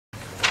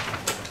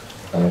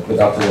Good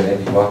afternoon,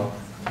 everyone.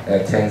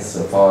 Thanks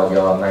for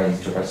your nice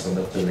introduction,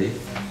 Dr. Lee.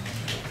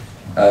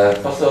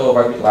 First of all,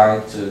 I would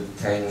like to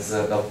thank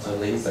Dr.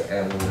 Lee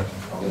and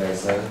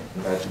organizer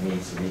invited me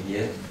to be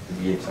here to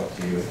be able to talk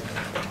to you.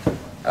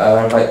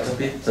 Like a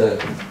bit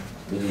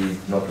really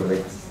not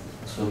relate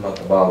too much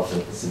about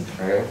the vaccine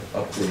trial,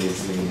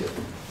 obviously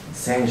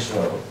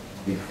essential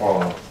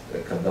before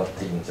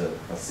conducting the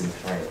vaccine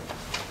trial,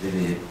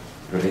 really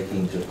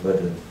relating to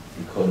burden,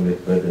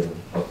 economic burden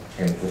of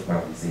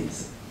hand-foot-mouth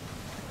disease.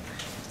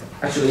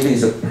 Actually, it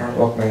is a part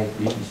of my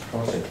previous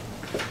project.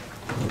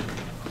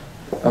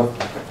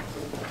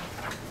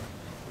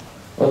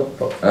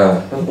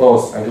 First of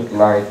all, I would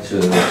like to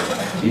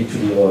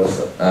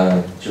introduce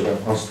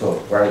Children's Hospital,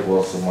 where I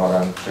was more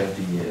than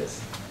 20 years.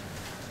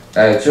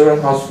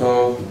 Children's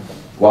Hospital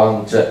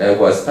was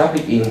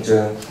established in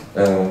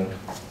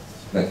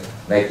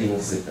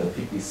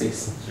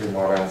 1956,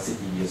 more than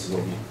 60 years ago,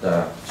 with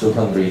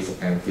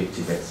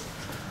 250 beds.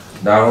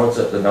 Now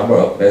the number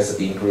of beds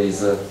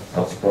increased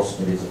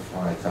approximately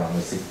 5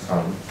 times, 6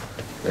 times.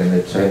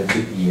 And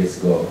 20 years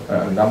ago,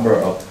 a number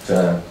of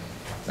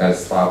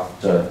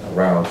staff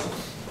around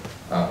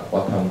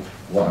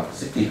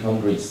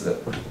 1,600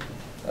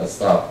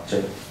 staff.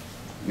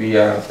 We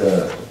are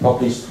the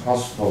published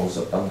hospitals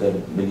under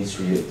the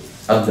ministry,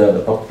 under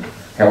the public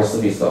health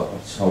service of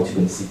Ho Chi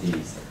Minh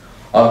City.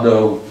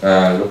 Although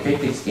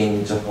located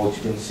in the Ho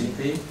Chi Minh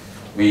City,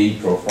 we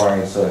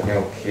provide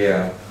health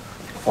care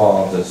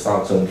for the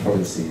southern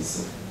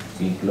provinces,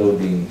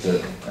 including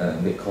the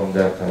Mekong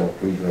Delta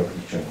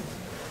region.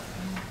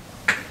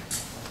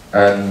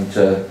 And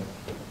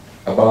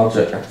about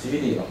the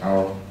activity of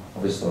our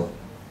hospital,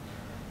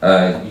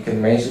 you can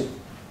measure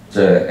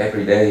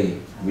every day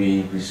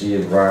we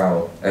receive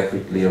around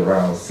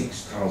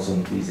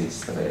 6,000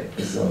 visits today.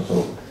 It's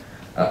also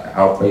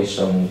our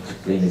patient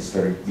clinic is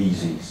very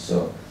busy.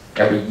 So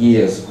every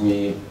year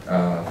we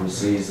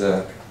receive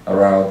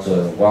around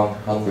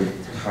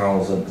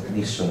 100,000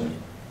 admissions.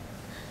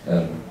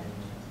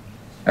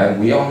 And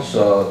we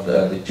also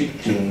the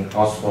teaching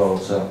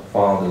hospitals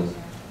for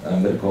the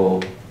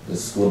medical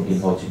school in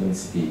Ho Chi Minh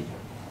City.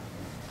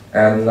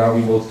 And now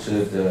we move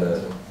to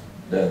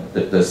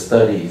the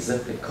studies,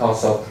 the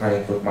cause of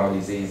hand-foot-mouth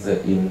disease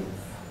in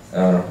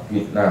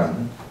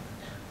Vietnam.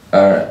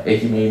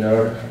 Epidemic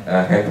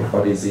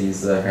hand-foot-mouth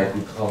disease has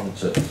become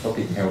a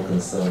public health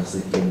concern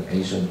in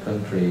Asian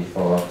countries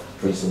for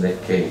recent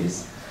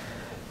decades.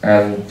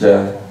 And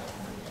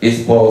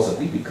it was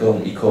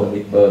become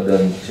economic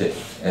burden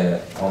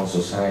on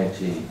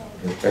society,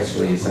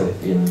 especially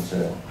in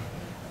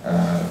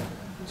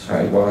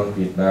Taiwan,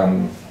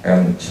 Vietnam,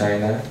 and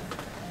China.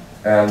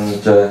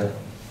 And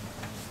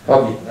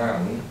for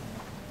Vietnam,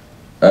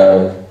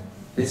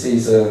 this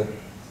is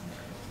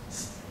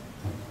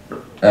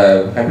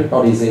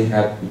hand-foot-mouth disease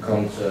has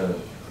become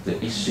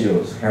the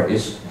issues,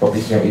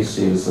 public health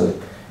issues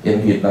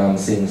in Vietnam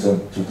since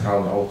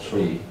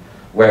 2003,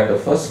 when the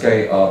first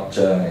case of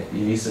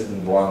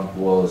EV71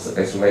 was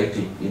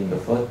isolated in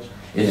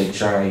a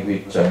child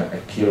with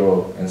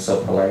acute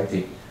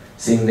encephalitis.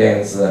 Since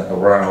then,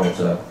 around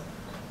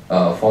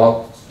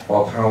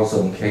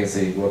 4,000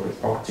 cases were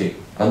reported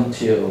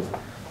until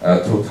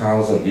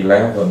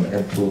 2011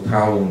 and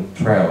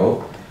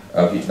 2012.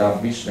 Vietnam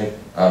reached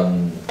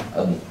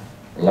a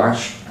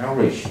large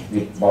average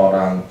with more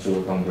than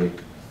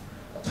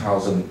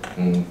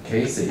 200,000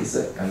 cases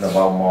and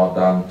about more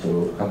than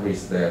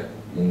 200 deaths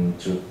in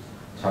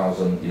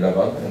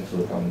 2011 and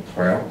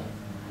 2012.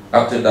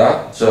 After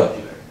that,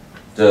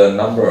 the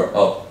number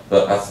of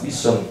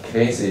admission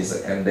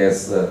cases and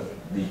deaths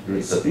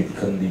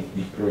significantly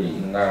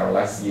decreased. Now,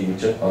 last year we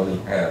just only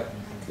had,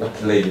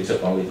 luckily we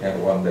just only had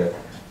one death,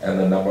 and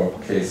the number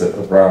of cases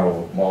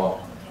around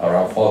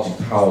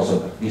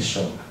 40,000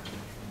 admissions.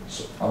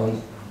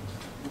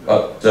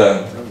 But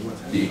the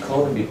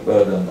economic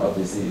burden of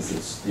disease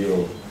is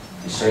still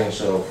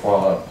essential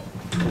for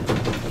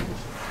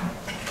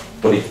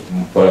the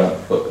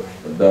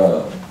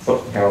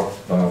public health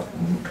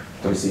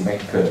policy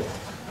maker.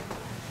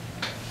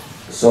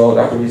 So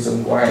that's the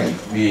reason why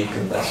we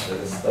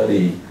conducted a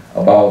study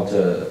about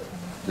the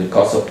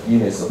cause of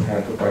illness of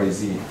hand-foot-mouth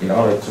disease in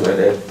order to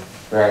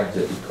identify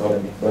the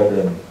economic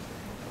burden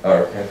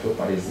of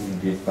hand-foot-mouth disease in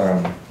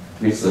Vietnam,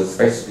 with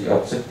specific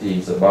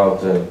objectives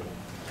about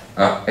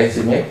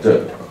estimate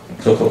the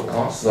total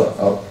cost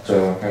of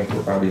the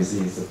hand-foot-mouth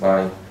disease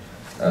by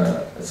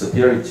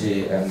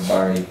severity and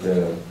by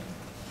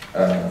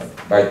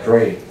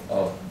grade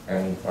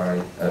and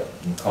by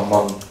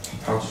common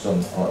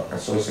function or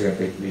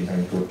associated with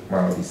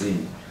hand-foot-mouth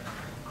disease.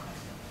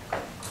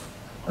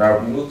 Now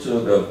we move to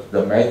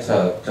the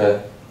method.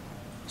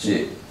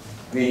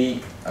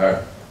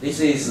 This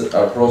is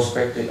a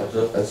prospective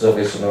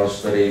observational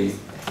study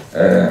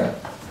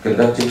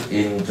conducted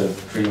in the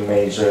 3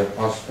 major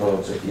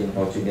hospitals in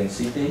Ho Chi Minh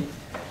City,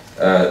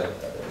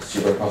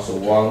 Children's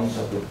Hospital 1,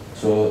 Hospital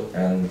 2,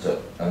 and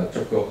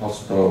Tropical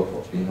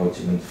Hospital in Ho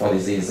Chi Minh for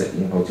disease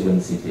in Ho Chi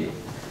Minh City.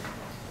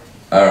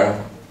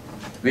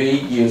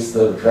 we use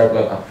the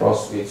regular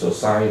approach with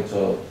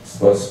societal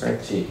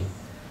perspective,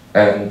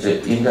 and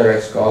the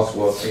indirect cost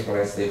will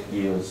characteristic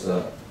use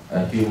a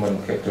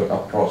human capital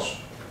approach.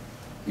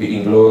 We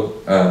include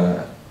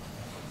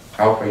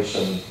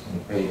outpatient,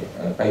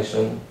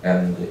 patient,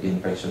 and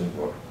inpatient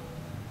work.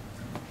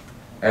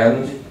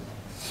 And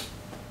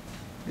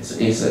this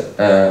is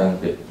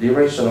the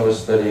duration of the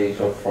study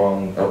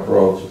from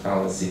April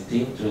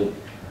 2016 to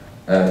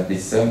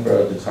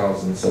December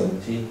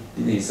 2017.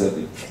 This is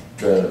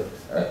the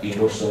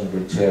inclusion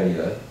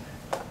criteria,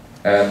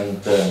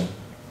 and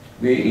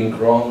we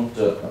enrolled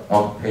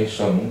on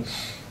patients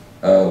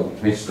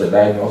with the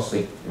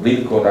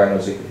clinical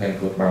diagnostic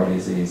hand-foot-mouth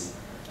disease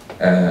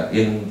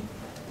in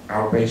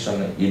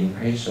outpatient and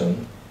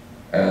inpatient,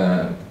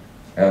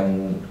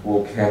 and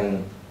who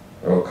can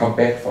come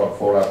back for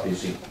follow-up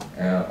visit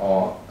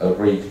or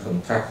agree to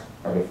contact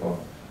by the phone,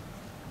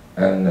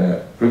 and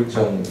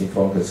return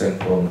informed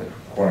consent from the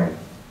client.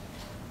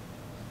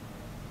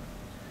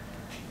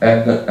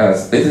 And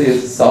this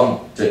is some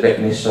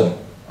definition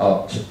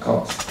of the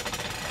cost.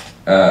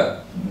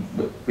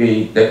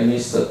 We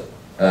define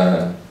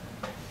the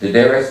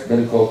direct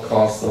medical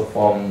cost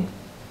from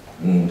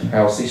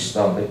health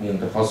system, that means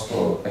the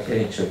hospital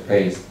expenditure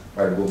paid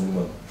by the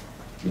government.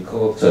 We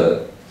call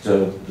the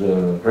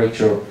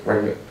ratio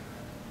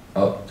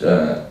of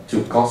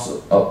to cost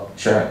of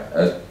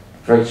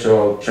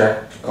ratio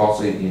check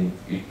cost in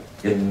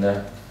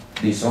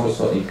this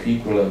also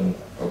equivalent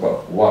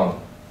about 1.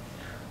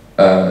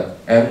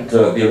 And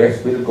the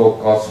direct medical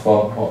cost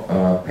from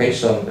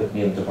patient, that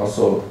means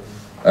also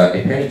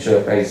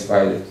expenditure faced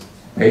by the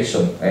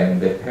patient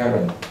and the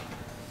parent,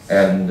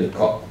 and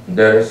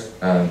there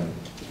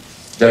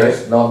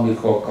is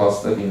non-medical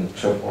cost in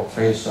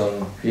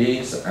transportation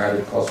fees and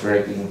the cost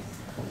regarding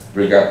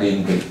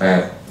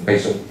the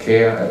patient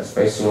care and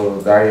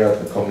special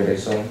diet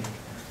accommodation,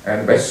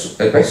 and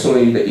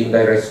especially the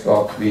indirect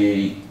cost.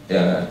 We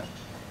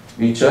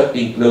just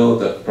include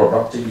the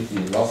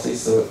productivity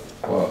losses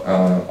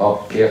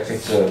of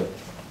caretaker,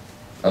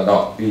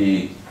 not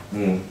we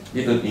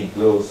didn't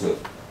include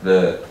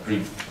the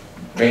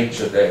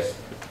major deaths.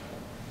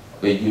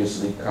 We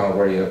usually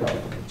cover about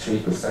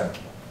 3%.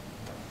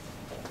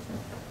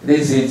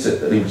 This is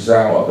the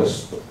result of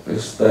the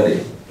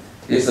study.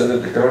 This is the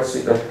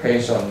characteristic of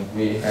patient.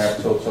 We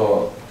have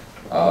total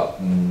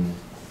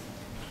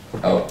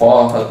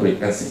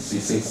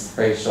 466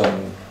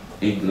 patients,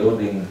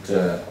 including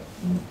the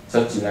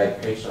 39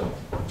 patients,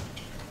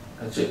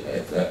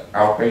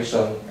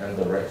 outpatient, and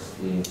the rest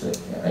is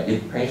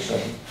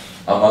inpatient.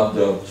 Among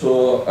the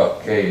two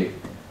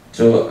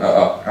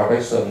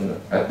outpatient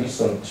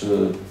admission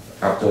to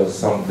after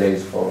some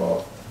days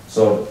follow.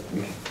 So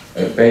we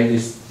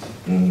base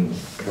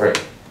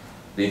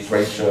this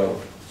ratio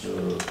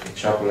to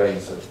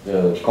extrapolate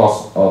the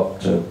cost of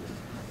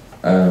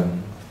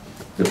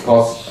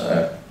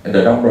and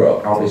the number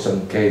of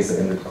outpatient cases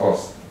and the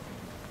cost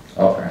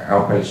of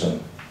outpatient.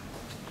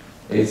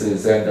 It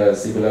is then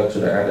similar to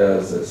the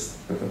others.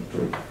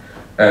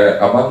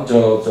 Among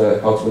the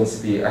hospital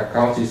city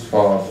accounted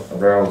for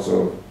around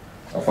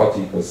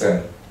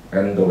 40%,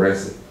 and the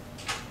rest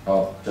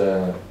of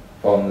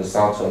from the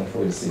southern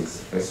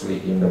provinces, especially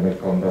in the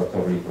Mekong Delta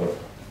River.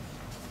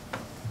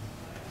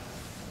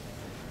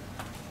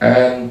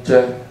 And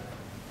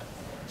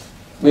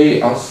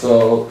we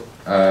also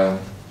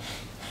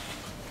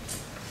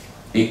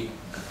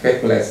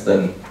calculate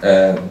the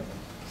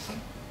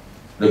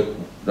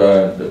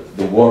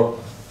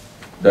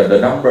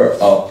number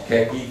of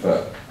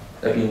caregivers.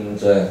 That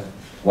means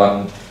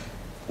one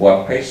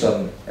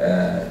patient,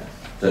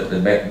 the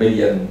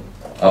million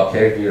of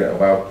caregivers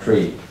about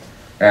 3,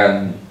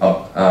 and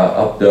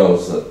of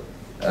those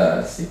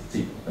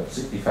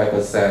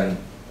 65%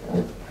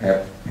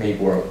 have paid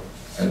work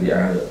and the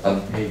other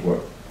unpaid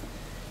work.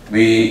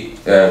 We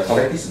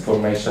collect this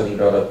information in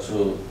order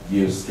to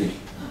use the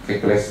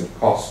calculation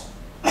cost,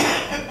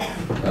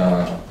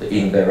 the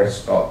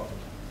indirect cost.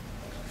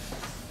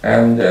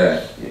 And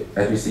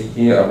as you see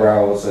here,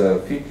 around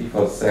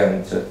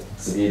 50%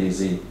 severe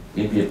disease.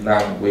 In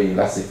Vietnam, we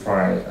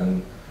classify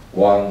and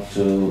 1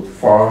 to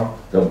 4,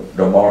 the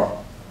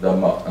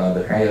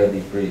higher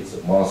degrees,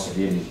 more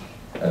severe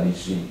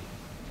disease.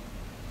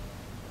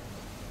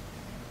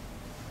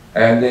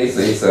 And this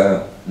is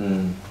the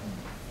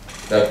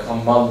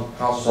common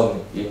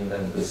person in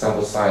the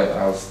sample size of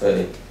our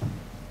study.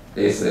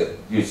 Is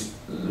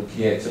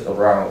looking at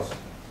around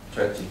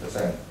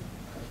 20%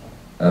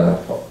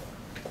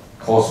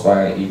 caused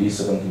by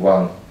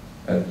EB71,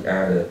 and the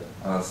other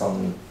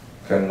some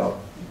cannot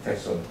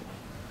detection.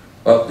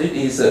 But this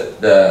is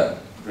the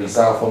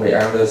result from the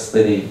other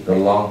study, the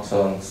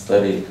long-term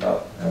study,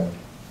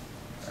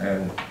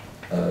 and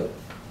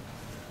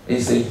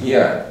it's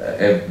here.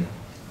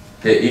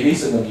 The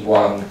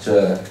EB71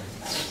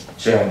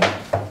 gene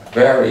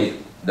vary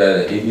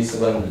the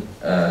EB7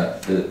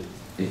 the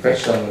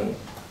infection.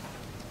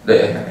 The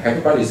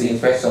hepatitis C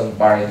infection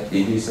by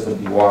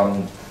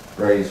EB71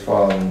 varies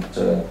from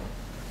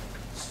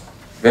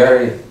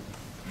very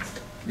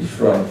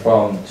different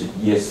from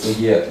year to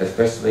year,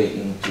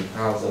 especially in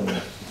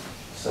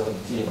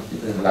 2017.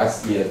 In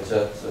last year,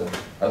 just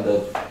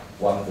under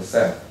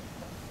 1%.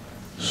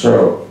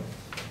 So,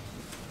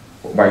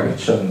 my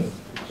question,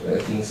 I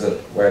think that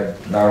when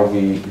now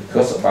we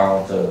discuss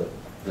about the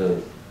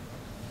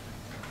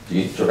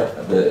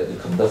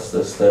conduct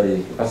the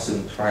study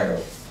vaccine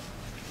trial,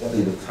 what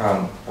is the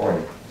time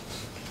point?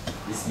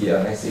 This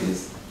year, next year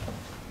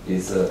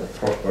is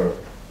proper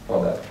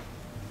for that.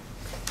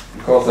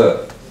 Because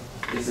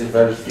it's a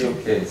very few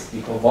cases,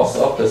 because most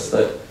of the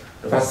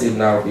vaccine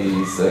now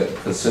is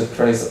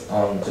concentrated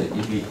on the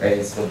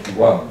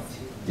EBA71,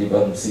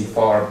 even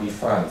C4,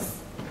 B5,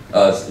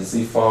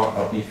 C4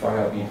 or B5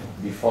 or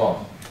B4.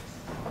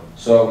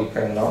 So we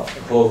cannot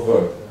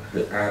cover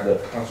the other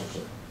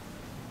pathogen.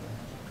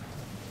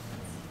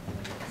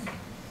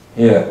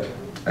 Here,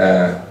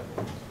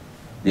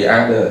 the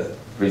other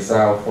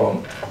result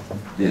from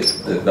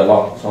the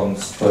long-term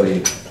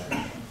study,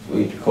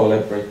 we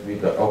collaborate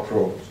with the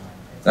approach.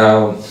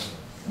 Now,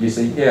 you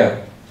see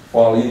here,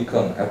 for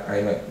Lincoln, as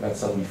I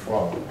mentioned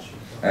before,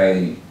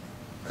 I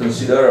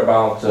consider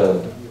about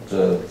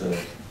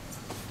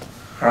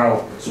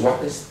how, to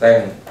what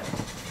extent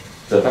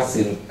the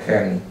vaccine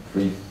can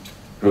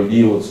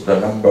reduce the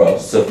number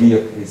of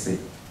severe cases,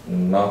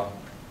 not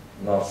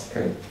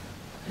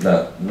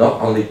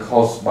only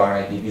caused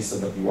by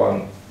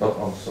EB71, but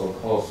also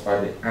caused by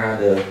the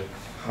other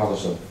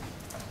pathogen.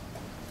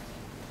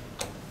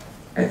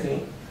 I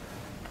think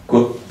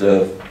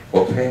the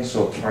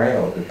potential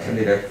trial, the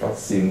candidate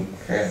vaccine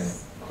can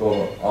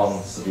go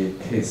on severe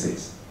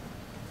cases.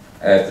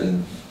 As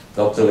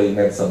Dr. Lee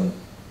mentioned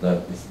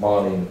this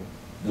morning,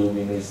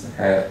 is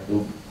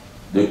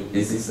it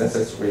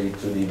necessary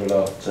to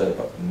develop a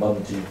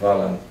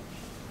multivalent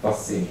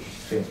vaccine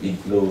to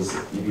include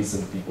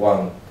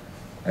EB71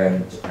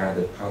 and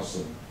other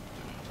pathogens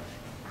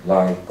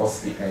like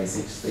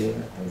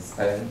A16,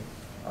 A10,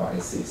 or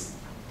A6.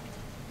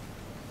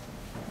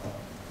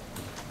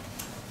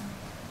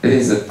 It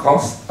is the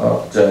cost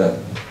of the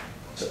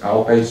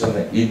outpatient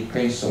and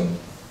inpatient.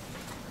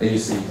 You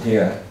see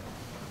here,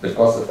 the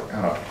cost of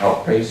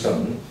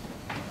outpatient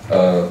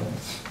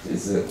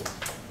is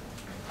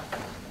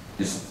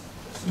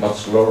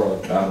much lower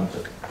than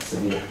the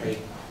severe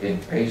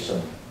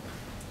inpatient.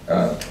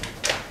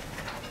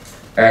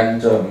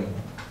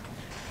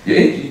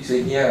 You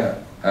see here,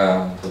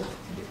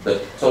 the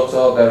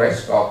total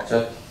direct cost,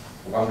 just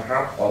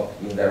 1/2 of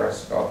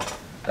indirect cost.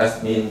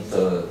 That means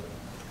the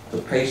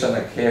patient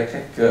and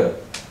caretaker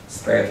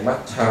spend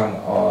much time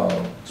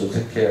to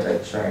take care of their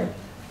child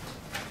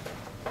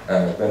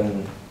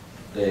when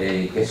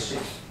they get sick.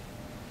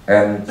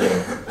 And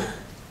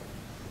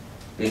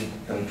in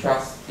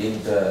contrast,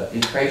 in the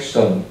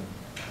inpatient,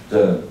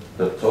 the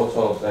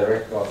total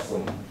direct cost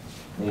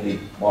nearly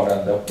more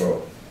than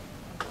double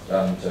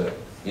than the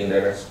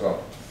indirect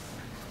cost.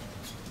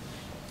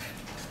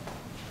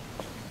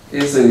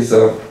 This is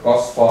a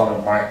cost for the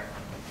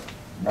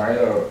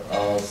minor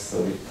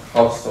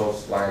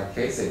household-like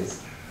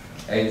cases.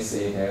 And you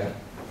see here,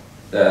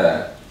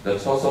 the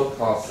total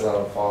cost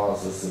for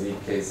the severe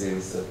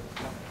cases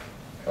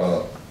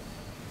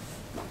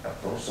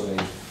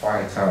approximately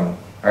 5 times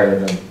higher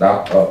than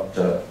that of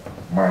the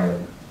minor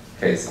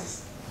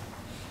cases.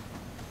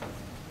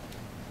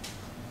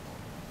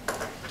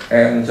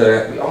 And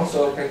we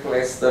also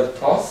calculate the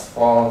cost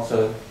for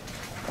the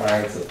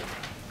 5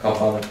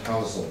 component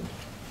pathogen.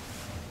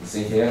 You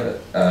see here,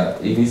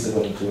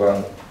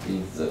 EB71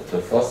 is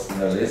the first in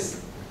the list,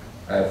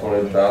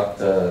 following that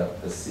the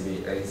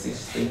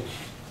CDA16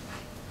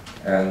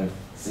 and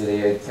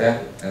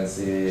CDA10 and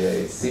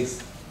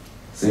CDA6.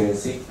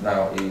 CDA6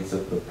 now is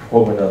the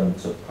prominent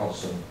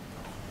pathogen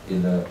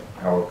in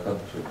our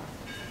country.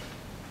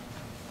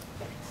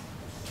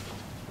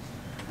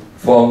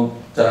 From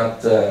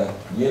that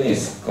unit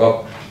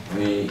scope,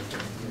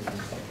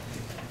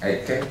 I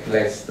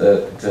calculate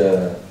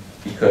the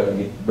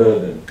economic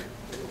burden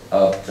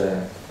of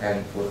the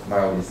hand, foot,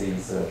 mouth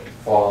disease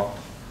for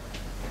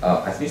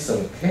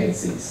admission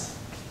cases.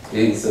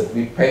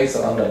 We base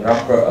on the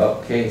number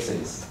of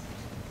cases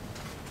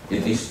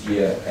in each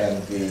year,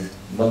 and we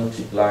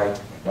multiply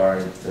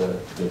by the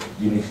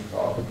unit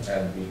cost,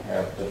 and we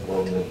have the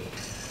formula.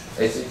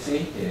 As you see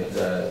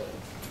here,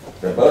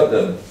 the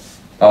burden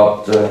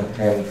of the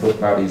hand, foot,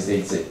 mouth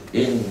disease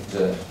in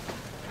the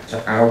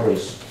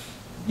average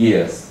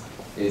years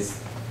is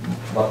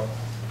much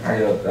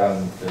higher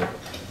than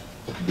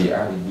the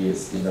other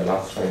years in the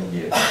last 20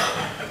 years.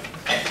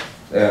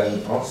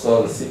 And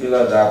also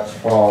similar that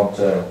for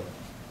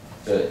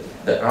the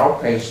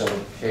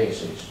outpatient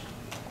cases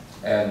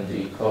and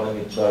the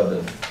economic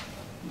burden.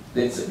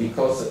 It's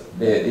because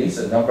there is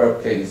a number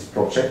of cases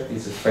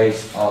projected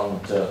based on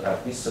the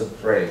admission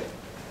rate.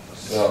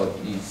 So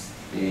it's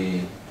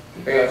the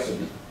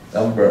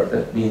number,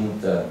 that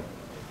means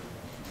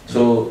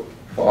for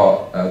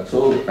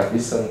 2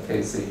 admission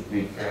cases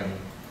we can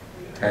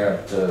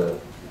have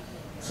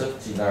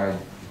 39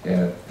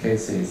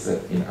 cases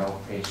in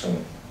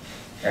outpatient,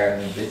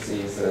 and this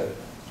is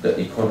the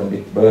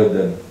economic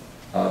burden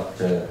of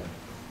the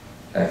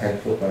hand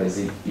foot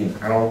policy in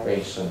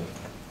outpatient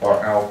or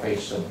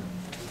outpatient.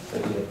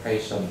 That is, the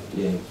patient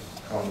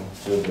come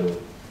to the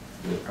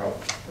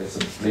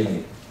outpatient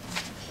clinic.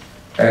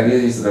 And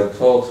this is the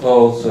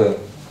total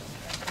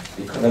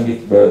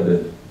economic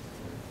burden.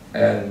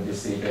 And you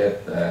see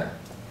that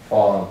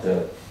for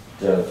the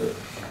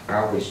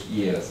average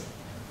years,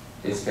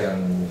 it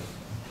can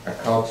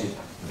account to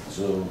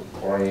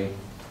 0.2%,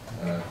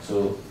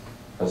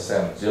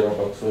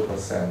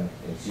 0.2%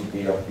 in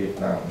GDP of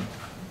Vietnam.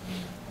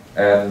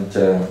 And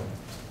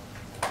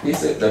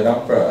this is the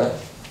number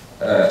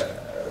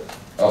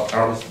of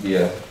average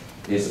year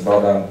is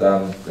about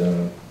than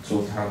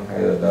 2 times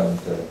higher than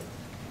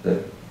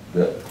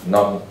the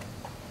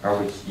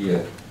non-average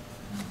year.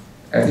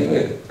 I think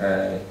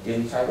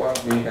in Taiwan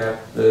we have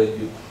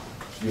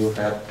you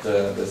have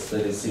the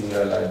study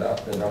similar like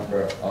that. The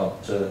number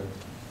of the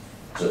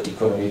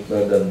economic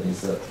burden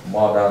is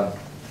more than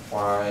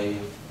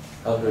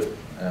 500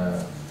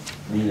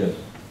 million.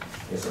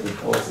 It's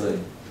because the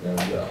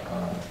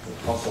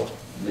cost of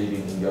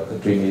living in your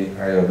country is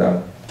higher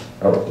than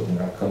out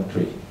of our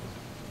country.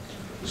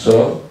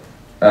 So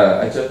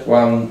I just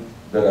want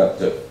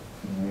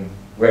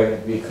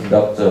when we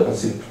conduct the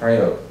vaccine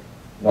trial,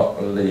 not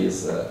only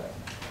is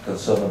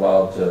concerned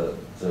about the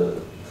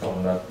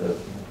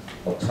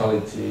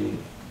mortality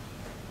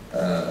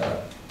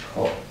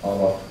or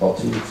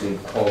mortality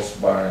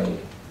caused by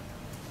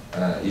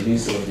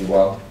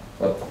EV71,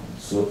 but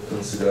should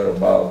consider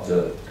about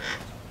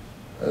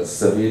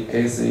severe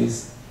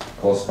cases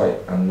caused by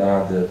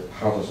another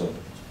pathogen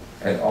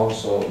and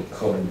also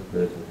economic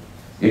burden.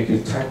 If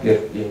you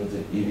target in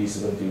the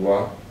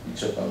EV71, it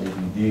should only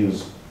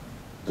reduce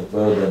the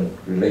burden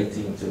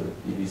relating to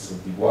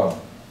EV71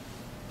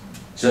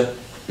 just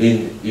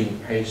in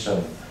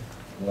inpatient,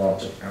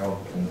 not in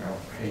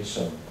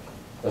outpatient.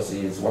 That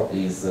is what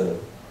is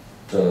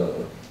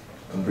the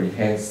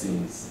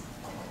comprehensive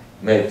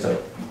measure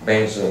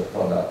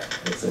for that.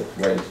 It's a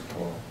great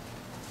for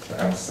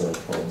the answer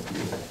for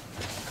you.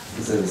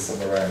 This is a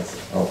summary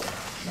of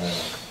my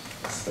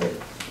study.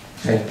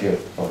 Thank you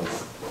for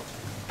this.